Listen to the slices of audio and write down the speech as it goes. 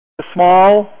a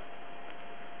small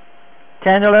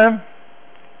cannula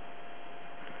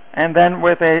and then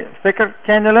with a thicker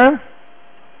cannula.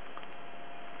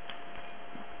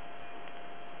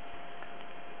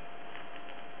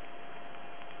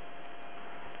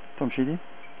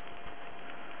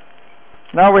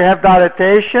 Now we have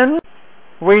dilatation.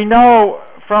 We know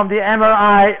from the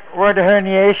MRI where the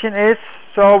herniation is,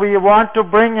 so we want to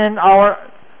bring in our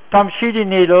Tomshidi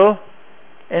needle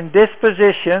in this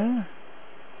position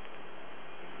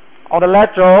on the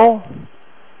lateral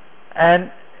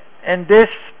and in this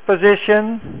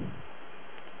position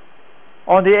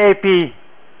on the AP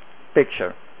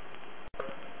picture.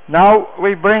 Now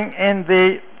we bring in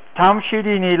the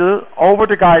Tomshidi needle over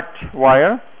the guide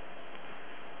wire.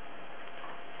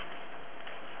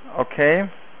 Okay.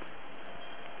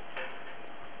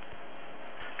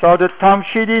 So the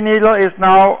Tomshidi needle is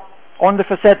now on the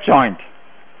facet joint.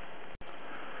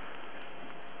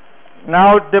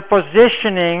 Now the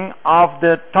positioning of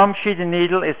the Tomshidi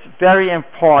needle is very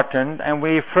important, and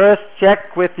we first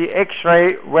check with the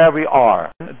X-ray where we are.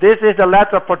 This is the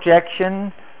lateral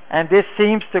projection, and this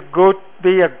seems to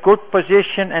be a good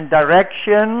position and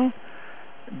direction.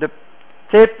 The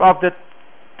tip of the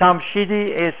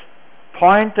Tomshidi is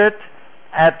pointed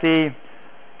at the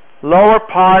lower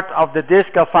part of the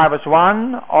discal fibrous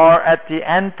 1 or at the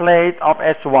end plate of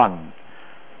S1.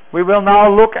 We will now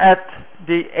look at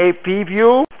the AP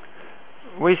view.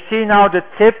 We see now the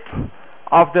tip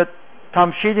of the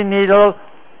Tomshidi needle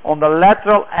on the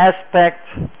lateral aspect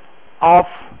of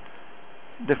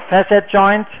the facet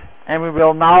joint, and we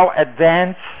will now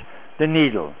advance the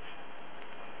needle.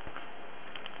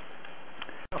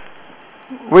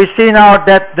 We see now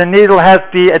that the needle has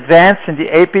been advanced in the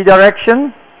AP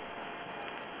direction,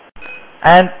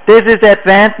 and this is the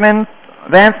advancement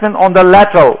on the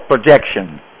lateral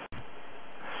projection.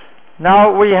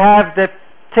 Now we have the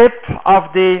tip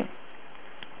of the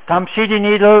Tomshidi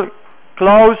needle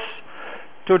close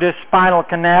to the spinal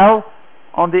canal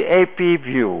on the AP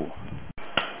view.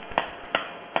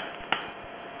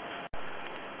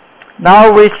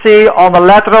 Now we see on the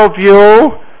lateral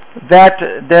view that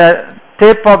the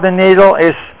tip of the needle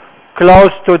is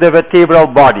close to the vertebral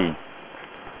body.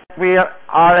 We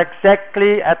are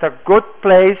exactly at a good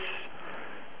place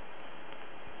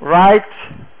right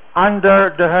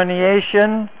under the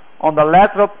herniation on the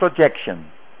lateral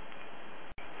projection.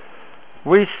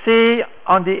 We see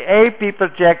on the AP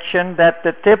projection that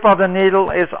the tip of the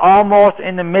needle is almost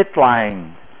in the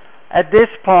midline. At this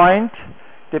point,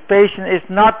 the patient is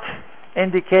not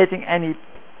indicating any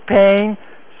pain,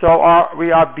 so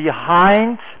we are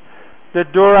behind the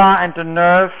dura and the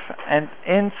nerve and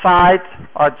inside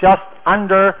or just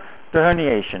under the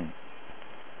herniation.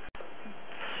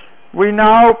 We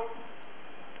now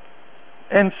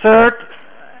insert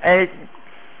a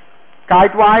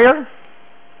guide wire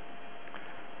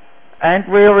and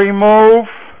we remove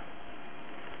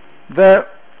the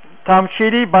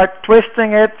Tomshidi by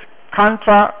twisting it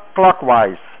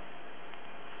counterclockwise.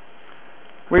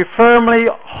 We firmly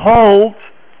hold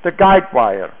the guide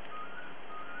wire.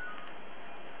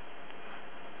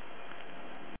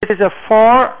 It is a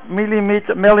 4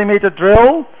 millimeter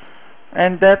drill,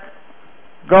 and that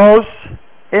goes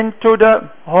into the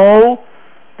hole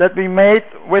that we made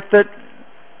with the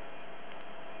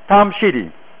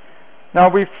Tomshidi. Now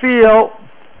we feel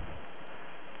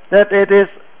that it is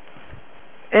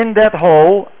in that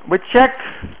hole. We check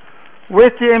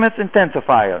with the image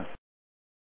intensifier.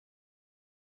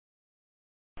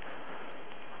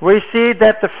 We see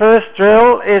that the first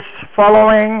drill is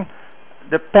following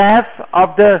the path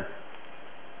of the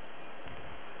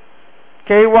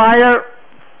K-wire,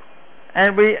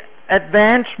 and we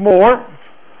advance more.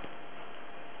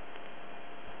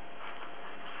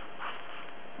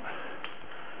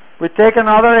 We take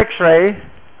another X-ray,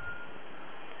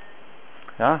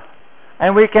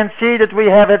 and we can see that we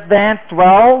have advanced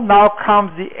well. Now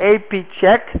comes the AP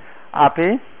check.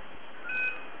 AP.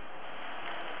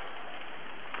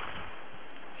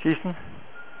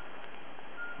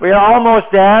 We are almost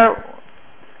there.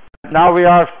 Now we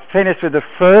are finished with the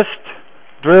first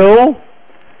drill,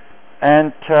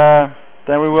 and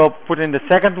then we will put in the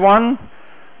second one.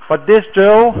 But this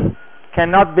drill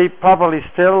cannot be properly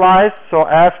sterilized, so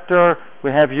after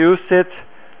we have used it,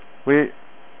 we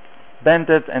bend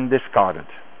it and discard it.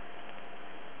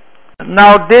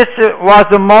 Now this was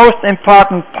the most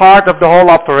important part of the whole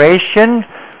operation.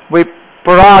 We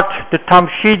brought the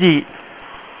Tomshidi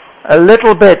a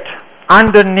little bit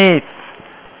underneath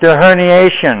the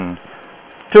herniation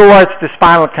towards the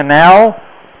spinal canal,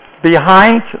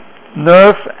 behind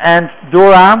nerve and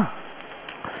dura,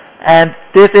 and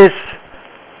this is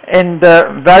in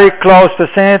the very close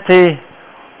vicinity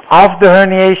of the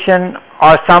herniation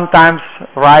or sometimes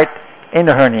right in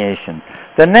the herniation.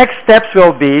 The next steps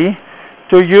will be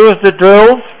to use the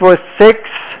drills for 6,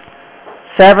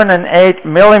 7 and 8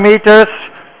 millimeters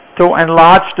to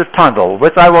enlarge the tunnel,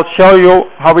 which I will show you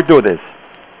how we do this.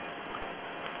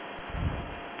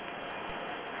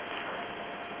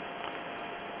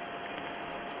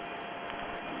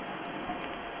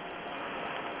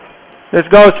 This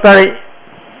goes very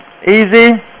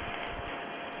easy.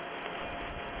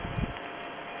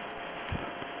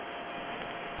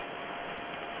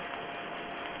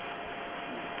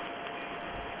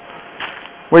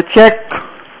 We check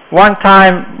one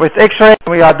time with X-ray,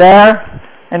 we are there,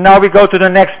 and now we go to the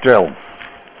next drill.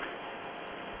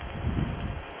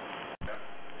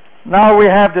 Now we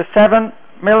have the 7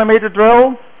 millimeter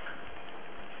drill.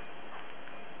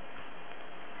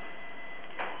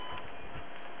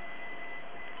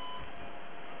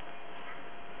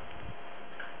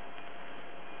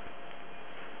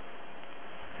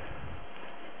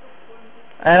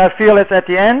 And I feel it at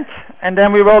the end, and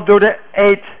then we will do the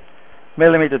 8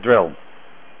 millimeter drill.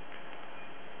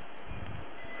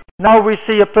 Now we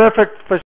see a perfect position.